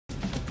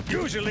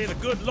Usually the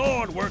good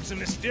Lord works in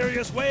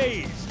mysterious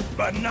ways,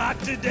 but not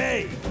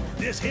today.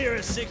 This here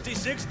is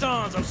 66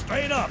 tons of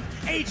straight up,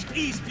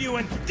 HE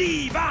spewing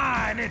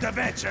divine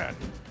intervention.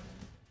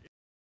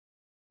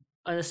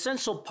 An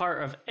essential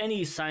part of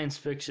any science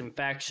fiction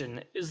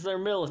faction is their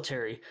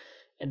military,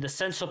 and an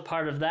essential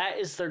part of that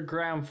is their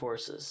ground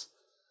forces.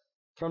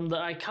 From the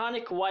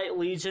iconic White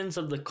Legions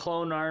of the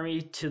Clone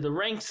Army to the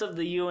ranks of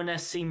the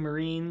UNSC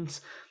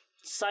Marines,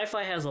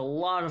 Sci-fi has a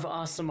lot of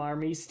awesome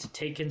armies to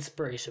take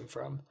inspiration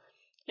from.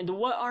 And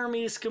what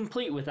army is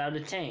complete without a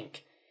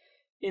tank?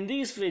 In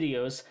these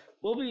videos,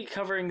 we'll be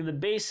covering the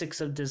basics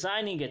of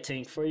designing a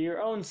tank for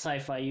your own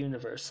sci-fi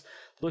universe,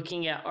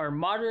 looking at our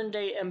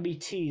modern-day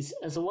MBTs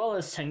as well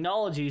as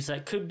technologies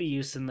that could be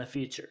used in the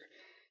future.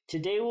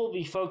 Today we'll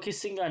be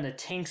focusing on a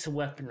tank's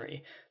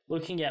weaponry,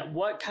 looking at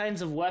what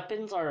kinds of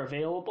weapons are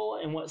available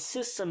and what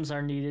systems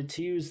are needed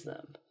to use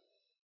them.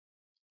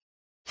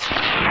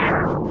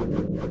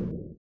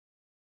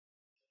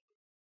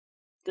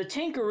 The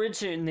tank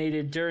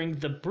originated during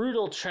the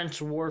brutal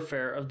trench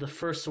warfare of the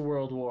First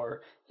World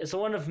War as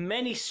one of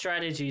many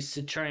strategies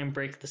to try and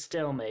break the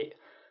stalemate.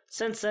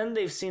 Since then,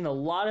 they've seen a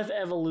lot of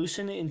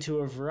evolution into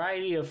a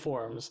variety of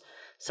forms,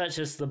 such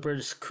as the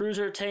British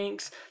cruiser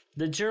tanks,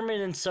 the German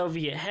and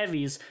Soviet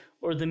heavies,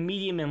 or the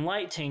medium and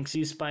light tanks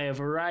used by a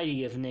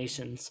variety of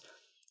nations.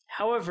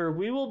 However,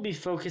 we will be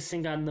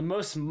focusing on the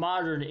most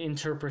modern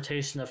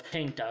interpretation of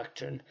tank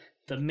doctrine,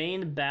 the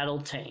main battle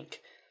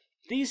tank.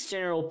 These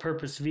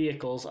general-purpose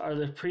vehicles are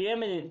the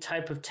preeminent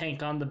type of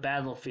tank on the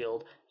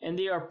battlefield, and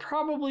they are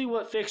probably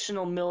what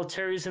fictional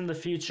militaries in the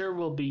future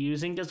will be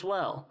using as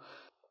well.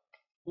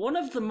 One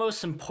of the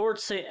most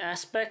important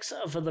aspects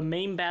of the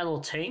main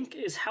battle tank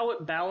is how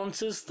it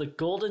balances the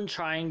golden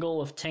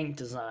triangle of tank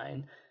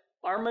design: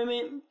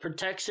 armament,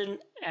 protection,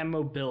 and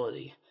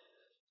mobility.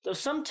 Though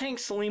some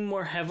tanks lean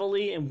more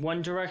heavily in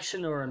one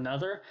direction or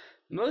another,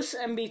 most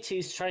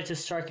MBTs try to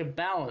strike a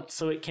balance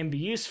so it can be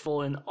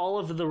useful in all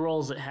of the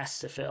roles it has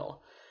to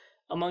fill.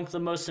 Among the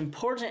most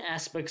important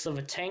aspects of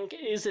a tank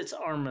is its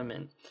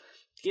armament.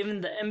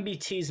 Given the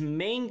MBT's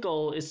main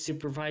goal is to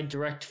provide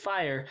direct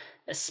fire,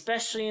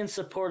 especially in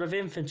support of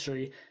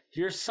infantry,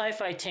 your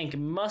sci-fi tank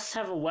must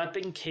have a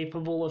weapon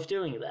capable of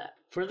doing that.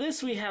 For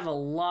this, we have a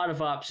lot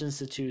of options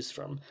to choose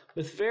from,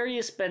 with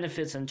various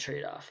benefits and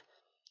trade-off.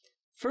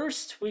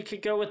 First, we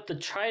could go with the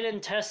tried and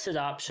tested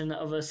option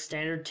of a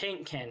standard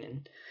tank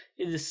cannon.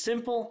 It is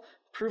simple,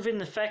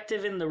 proven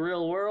effective in the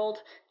real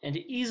world, and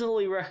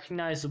easily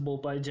recognizable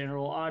by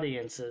general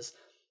audiences.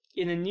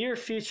 In a near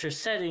future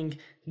setting,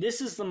 this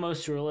is the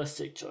most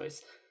realistic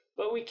choice,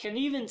 but we can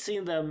even see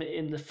them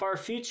in the far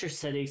future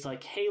settings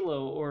like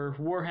Halo or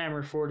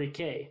Warhammer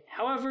 40k.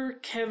 However,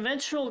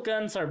 conventional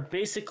guns are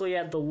basically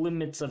at the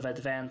limits of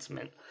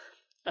advancement.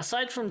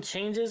 Aside from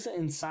changes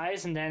in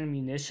size and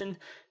ammunition,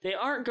 they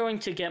aren't going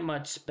to get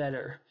much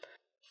better.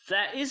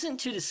 That isn't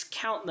to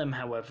discount them,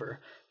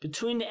 however.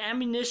 Between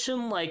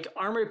ammunition like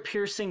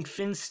armor-piercing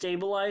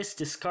fin-stabilized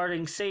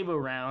discarding sabot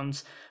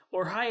rounds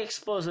or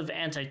high-explosive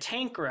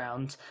anti-tank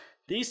rounds,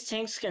 these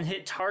tanks can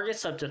hit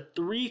targets up to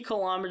 3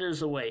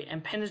 kilometers away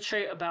and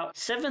penetrate about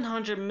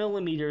 700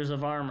 millimeters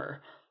of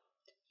armor.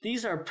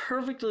 These are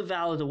perfectly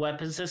valid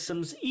weapon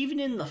systems even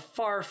in the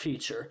far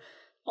future,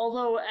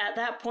 although at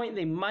that point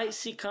they might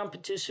see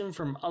competition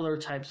from other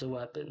types of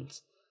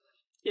weapons.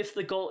 If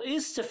the goal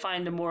is to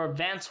find a more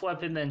advanced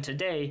weapon than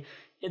today,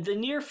 in the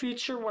near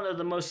future one of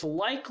the most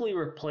likely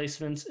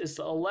replacements is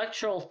the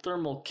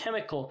Electrothermal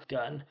Chemical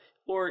gun,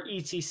 or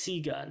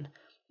ETC gun.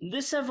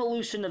 This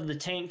evolution of the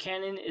tank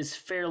cannon is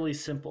fairly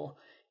simple.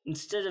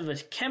 Instead of a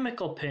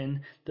chemical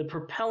pin, the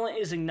propellant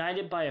is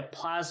ignited by a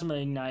plasma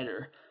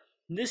igniter.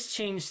 This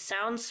change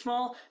sounds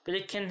small, but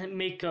it can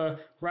make a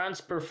round's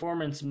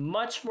performance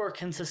much more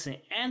consistent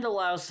and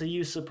allows the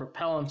use of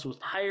propellants with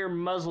higher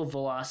muzzle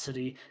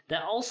velocity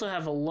that also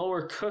have a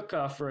lower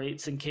cook-off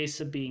rates in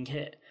case of being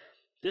hit.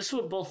 This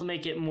would both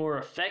make it more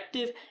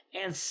effective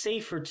and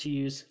safer to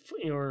use for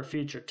your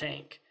future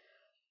tank.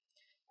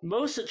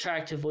 Most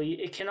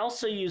attractively, it can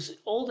also use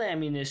old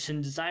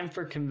ammunition designed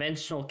for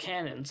conventional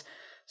cannons,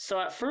 so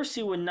at first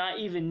you would not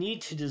even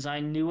need to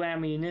design new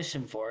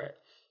ammunition for it.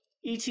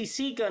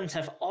 ETC guns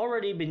have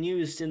already been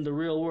used in the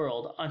real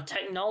world on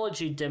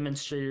technology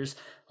demonstrators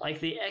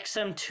like the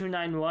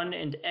XM291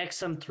 and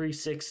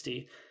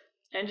XM360,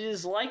 and it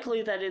is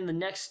likely that in the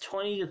next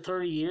 20 to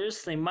 30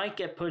 years they might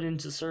get put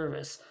into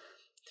service.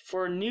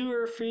 For a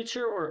newer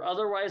future or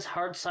otherwise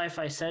hard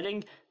sci-fi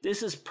setting,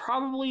 this is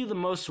probably the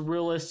most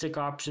realistic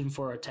option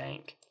for a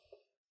tank.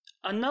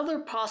 Another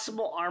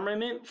possible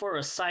armament for a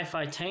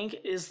sci-fi tank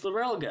is the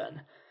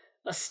Railgun.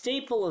 A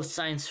staple of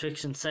science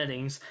fiction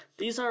settings,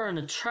 these are an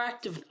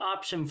attractive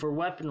option for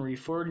weaponry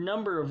for a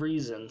number of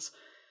reasons.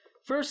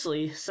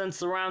 Firstly, since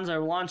the rounds are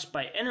launched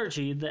by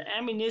energy, the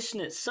ammunition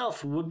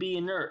itself would be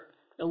inert,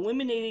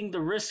 eliminating the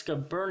risk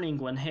of burning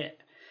when hit.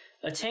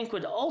 A tank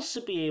would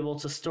also be able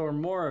to store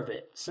more of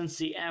it, since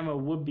the ammo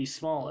would be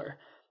smaller.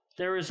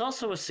 There is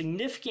also a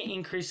significant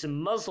increase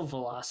in muzzle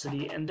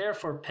velocity and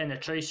therefore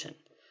penetration.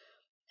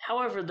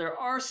 However, there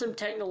are some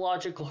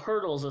technological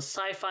hurdles a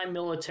sci-fi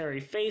military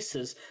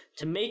faces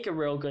to make a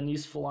railgun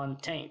useful on a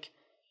tank.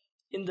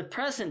 In the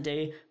present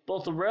day,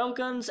 both the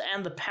railguns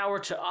and the power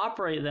to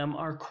operate them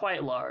are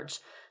quite large.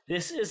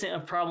 This isn't a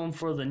problem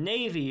for the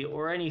Navy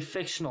or any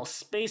fictional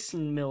space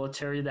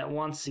military that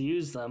wants to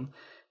use them,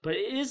 but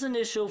it is an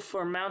issue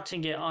for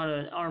mounting it on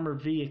an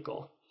armored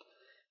vehicle.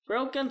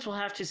 Railguns will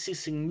have to see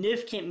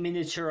significant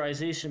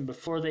miniaturization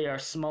before they are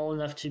small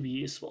enough to be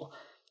useful.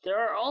 There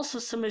are also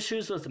some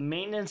issues with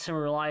maintenance and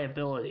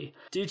reliability.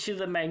 Due to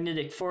the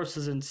magnetic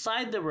forces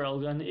inside the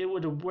railgun, it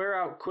would wear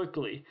out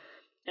quickly,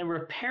 and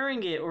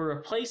repairing it or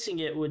replacing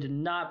it would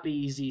not be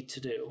easy to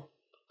do.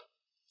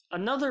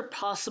 Another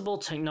possible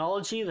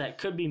technology that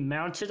could be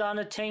mounted on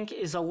a tank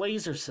is a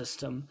laser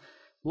system.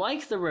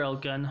 Like the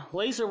railgun,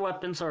 laser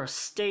weapons are a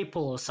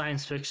staple of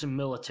science fiction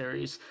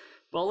militaries.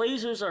 While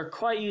lasers are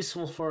quite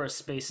useful for a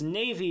space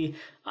navy,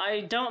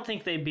 I don't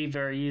think they'd be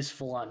very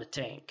useful on a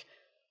tank.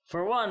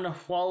 For one,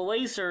 while a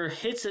laser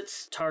hits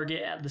its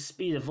target at the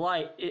speed of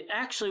light, it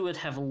actually would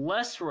have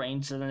less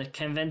range than a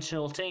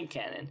conventional tank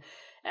cannon,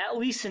 at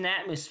least in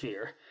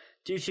atmosphere,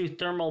 due to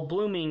thermal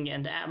blooming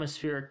and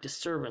atmospheric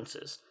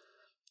disturbances.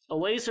 A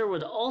laser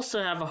would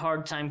also have a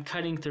hard time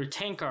cutting through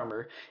tank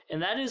armor,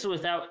 and that is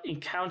without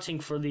accounting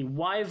for the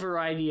wide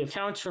variety of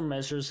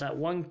countermeasures that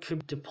one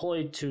could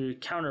deploy to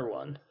counter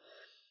one.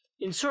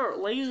 In short,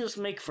 lasers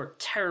make for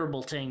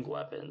terrible tank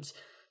weapons,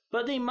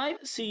 but they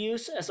might see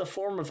use as a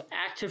form of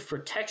active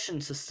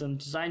protection system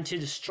designed to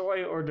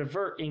destroy or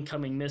divert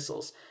incoming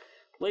missiles.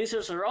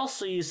 Lasers are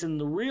also used in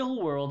the real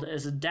world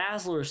as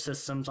dazzler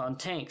systems on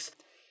tanks.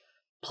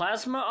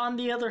 Plasma, on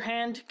the other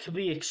hand, could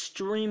be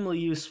extremely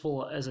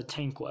useful as a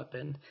tank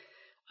weapon.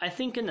 I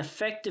think an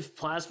effective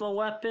plasma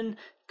weapon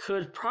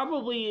could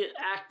probably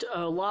act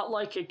a lot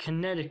like a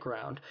kinetic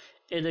round,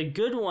 and a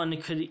good one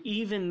could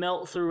even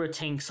melt through a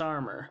tank's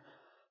armor.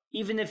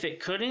 Even if it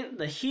couldn't,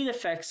 the heat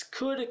effects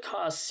could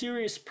cause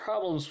serious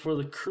problems for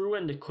the crew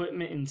and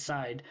equipment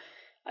inside.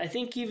 I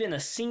think even a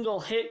single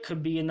hit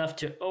could be enough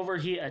to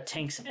overheat a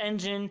tank's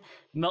engine,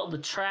 melt the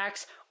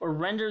tracks, or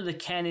render the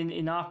cannon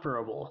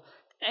inoperable,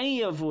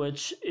 any of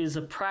which is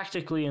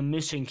practically a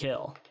mission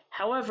kill.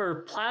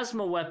 However,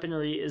 plasma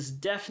weaponry is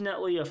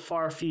definitely a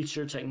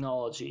far-future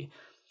technology.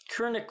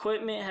 Current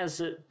equipment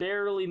has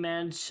barely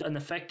managed an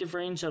effective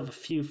range of a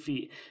few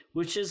feet,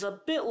 which is a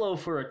bit low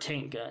for a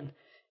tank gun,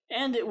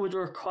 and it would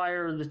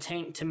require the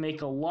tank to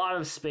make a lot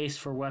of space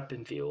for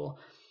weapon fuel.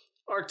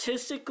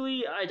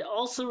 Artistically, I'd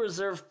also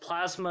reserve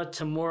plasma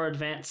to more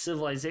advanced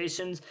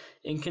civilizations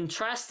and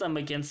contrast them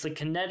against the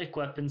kinetic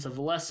weapons of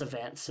less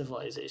advanced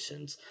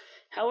civilizations.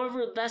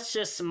 However, that's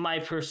just my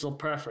personal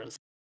preference.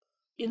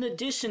 In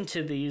addition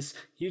to these,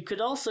 you could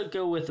also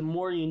go with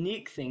more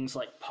unique things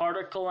like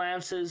particle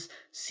lances,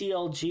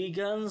 CLG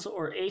guns,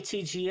 or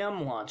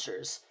ATGM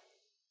launchers.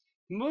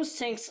 Most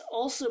tanks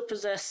also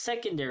possess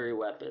secondary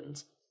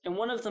weapons, and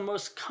one of the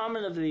most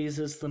common of these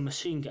is the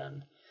machine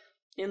gun.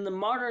 In the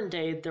modern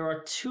day, there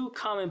are two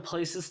common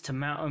places to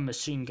mount a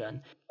machine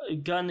gun: a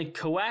gun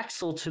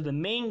coaxial to the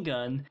main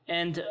gun,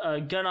 and a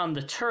gun on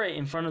the turret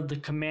in front of the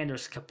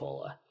commander's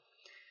cupola.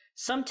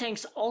 Some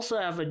tanks also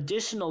have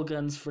additional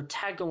guns for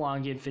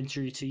tag-along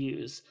infantry to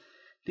use.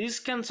 These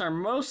guns are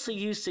mostly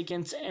used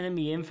against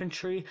enemy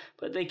infantry,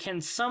 but they can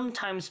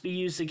sometimes be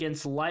used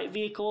against light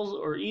vehicles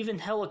or even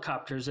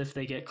helicopters if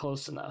they get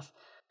close enough.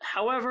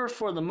 However,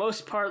 for the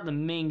most part, the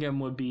main gun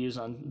would be used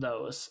on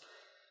those.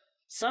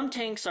 Some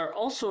tanks are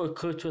also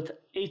equipped with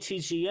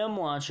ATGM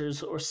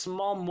launchers or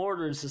small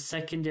mortars as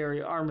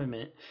secondary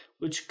armament,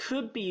 which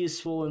could be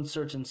useful in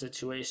certain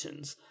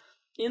situations.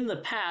 In the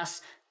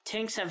past,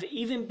 tanks have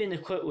even been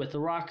equipped with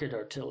rocket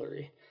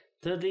artillery.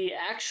 Though the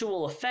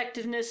actual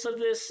effectiveness of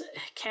this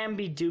can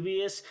be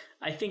dubious,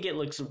 I think it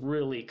looks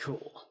really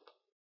cool.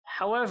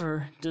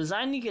 However,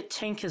 designing a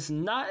tank is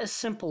not as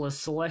simple as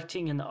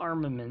selecting an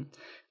armament.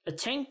 A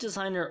tank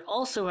designer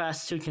also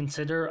has to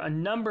consider a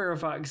number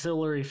of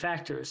auxiliary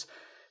factors.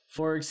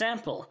 For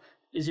example,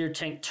 is your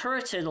tank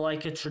turreted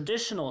like a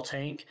traditional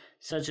tank,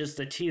 such as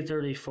the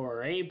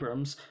T-34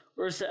 Abrams,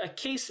 or is it a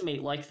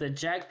casemate like the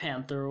Jag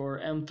Panther or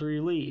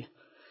M3 Lee?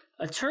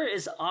 A turret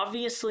is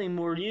obviously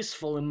more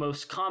useful in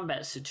most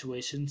combat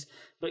situations,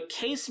 but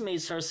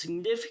casemates are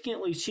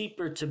significantly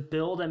cheaper to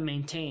build and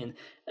maintain,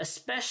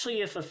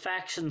 especially if a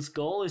faction's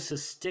goal is to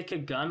stick a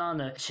gun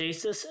on a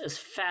chassis as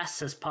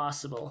fast as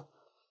possible.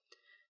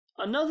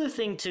 Another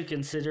thing to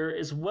consider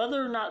is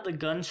whether or not the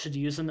gun should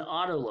use an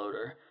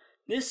autoloader.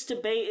 This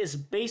debate is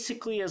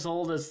basically as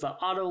old as the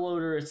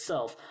autoloader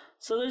itself,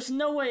 so there's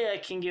no way I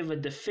can give a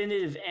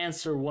definitive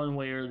answer one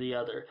way or the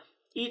other.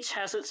 Each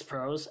has its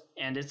pros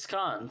and its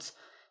cons.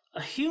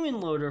 A human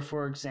loader,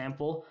 for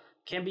example,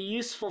 can be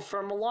useful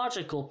from a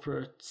logical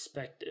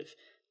perspective.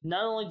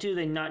 Not only do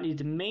they not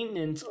need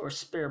maintenance or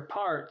spare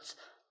parts,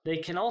 they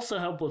can also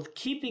help with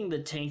keeping the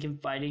tank in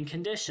fighting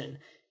condition,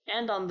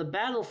 and on the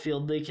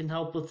battlefield they can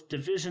help with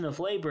division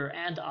of labor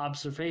and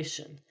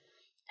observation.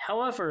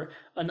 However,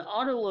 an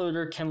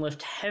autoloader can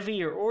lift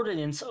heavier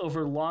ordnance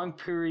over a long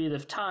period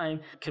of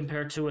time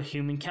compared to a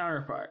human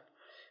counterpart.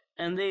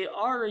 and they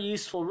are a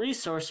useful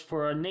resource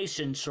for a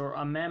nation short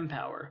on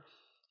manpower.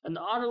 An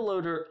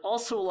autoloader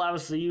also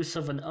allows the use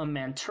of an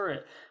unmanned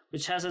turret,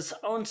 which has its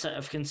own set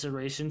of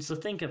considerations to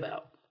think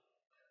about.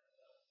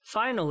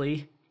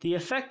 Finally, the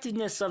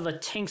effectiveness of a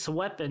tank's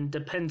weapon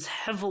depends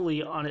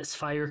heavily on its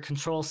fire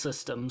control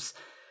systems.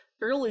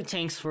 Early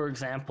tanks, for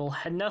example,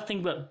 had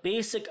nothing but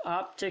basic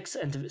optics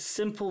and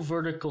simple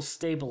vertical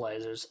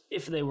stabilizers,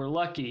 if they were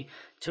lucky,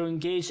 to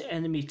engage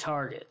enemy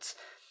targets.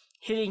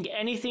 Hitting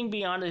anything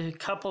beyond a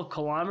couple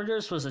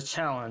kilometers was a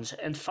challenge,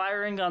 and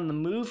firing on the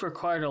move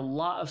required a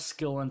lot of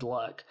skill and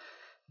luck.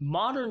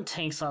 Modern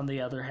tanks, on the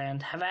other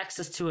hand, have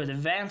access to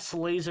advanced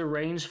laser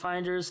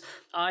rangefinders,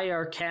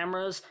 IR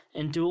cameras,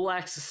 and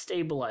dual-axis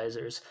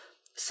stabilizers.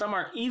 Some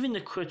are even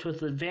equipped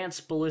with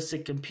advanced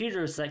ballistic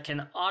computers that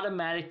can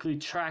automatically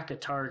track a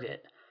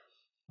target.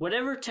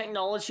 Whatever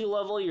technology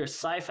level your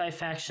sci-fi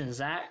faction is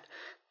at,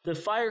 the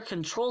fire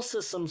control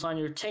systems on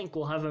your tank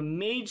will have a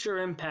major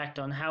impact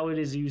on how it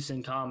is used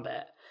in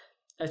combat.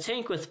 A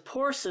tank with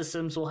poor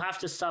systems will have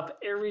to stop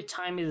every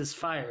time it is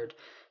fired,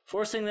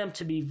 forcing them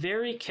to be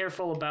very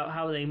careful about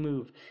how they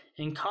move,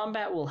 and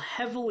combat will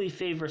heavily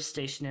favor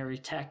stationary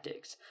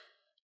tactics.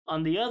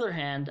 On the other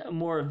hand, a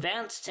more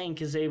advanced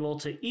tank is able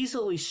to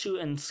easily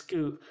shoot and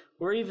scoot,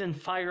 or even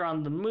fire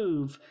on the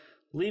move,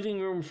 leaving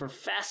room for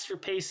faster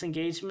paced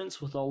engagements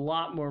with a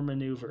lot more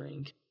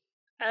maneuvering.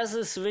 As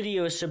this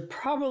video should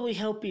probably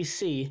help you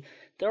see,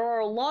 there are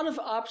a lot of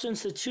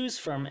options to choose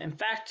from and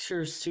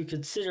factors to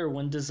consider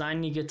when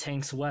designing a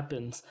tank's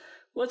weapons.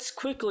 Let's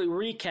quickly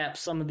recap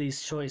some of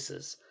these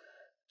choices.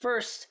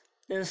 First,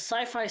 in a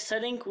sci-fi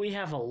setting, we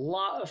have a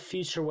lot of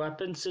future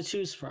weapons to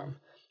choose from.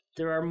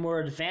 There are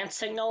more advanced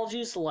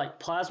technologies like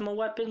plasma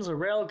weapons or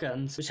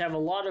railguns, which have a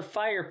lot of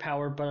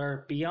firepower but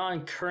are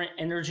beyond current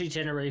energy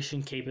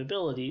generation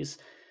capabilities.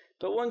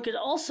 But one could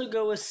also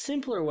go with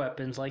simpler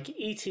weapons like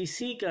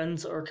ETC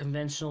guns or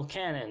conventional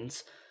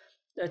cannons.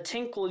 A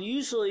tank will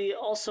usually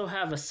also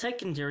have a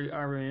secondary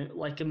armament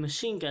like a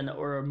machine gun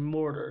or a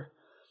mortar.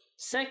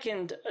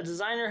 Second, a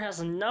designer has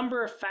a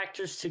number of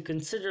factors to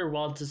consider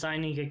while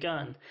designing a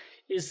gun.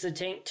 Is the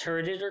tank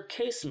turreted or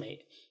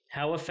casemate?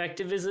 How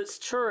effective is its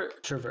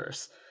turret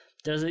traverse?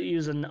 Does it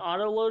use an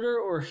autoloader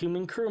or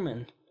human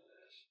crewman?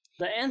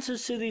 The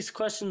answers to these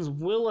questions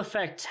will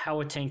affect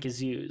how a tank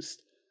is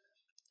used.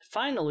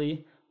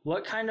 Finally,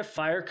 what kind of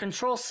fire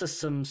control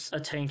systems a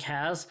tank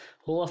has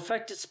will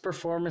affect its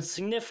performance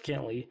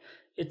significantly.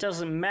 It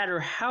doesn't matter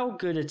how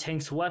good a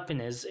tank's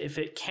weapon is if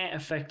it can't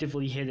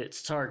effectively hit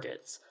its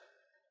targets.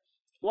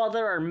 While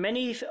there are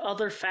many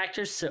other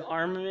factors to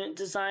armament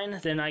design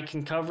than I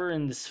can cover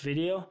in this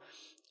video,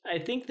 I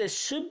think this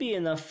should be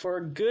enough for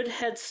a good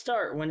head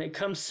start when it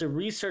comes to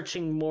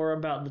researching more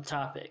about the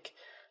topic.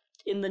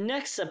 In the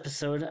next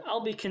episode,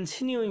 I'll be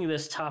continuing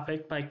this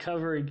topic by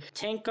covering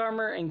tank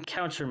armor and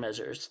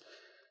countermeasures.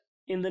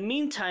 In the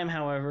meantime,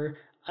 however,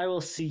 I will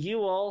see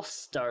you all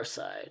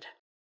Starside.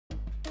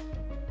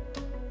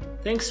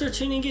 Thanks for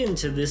tuning in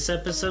to this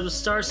episode of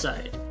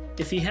Starside.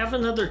 If you have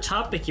another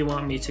topic you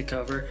want me to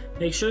cover,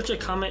 make sure to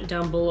comment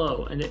down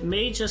below, and it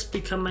may just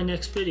become my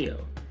next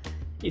video.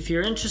 If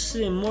you're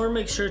interested in more,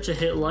 make sure to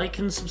hit like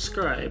and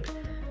subscribe.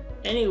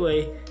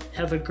 Anyway,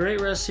 have a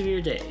great rest of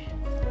your day.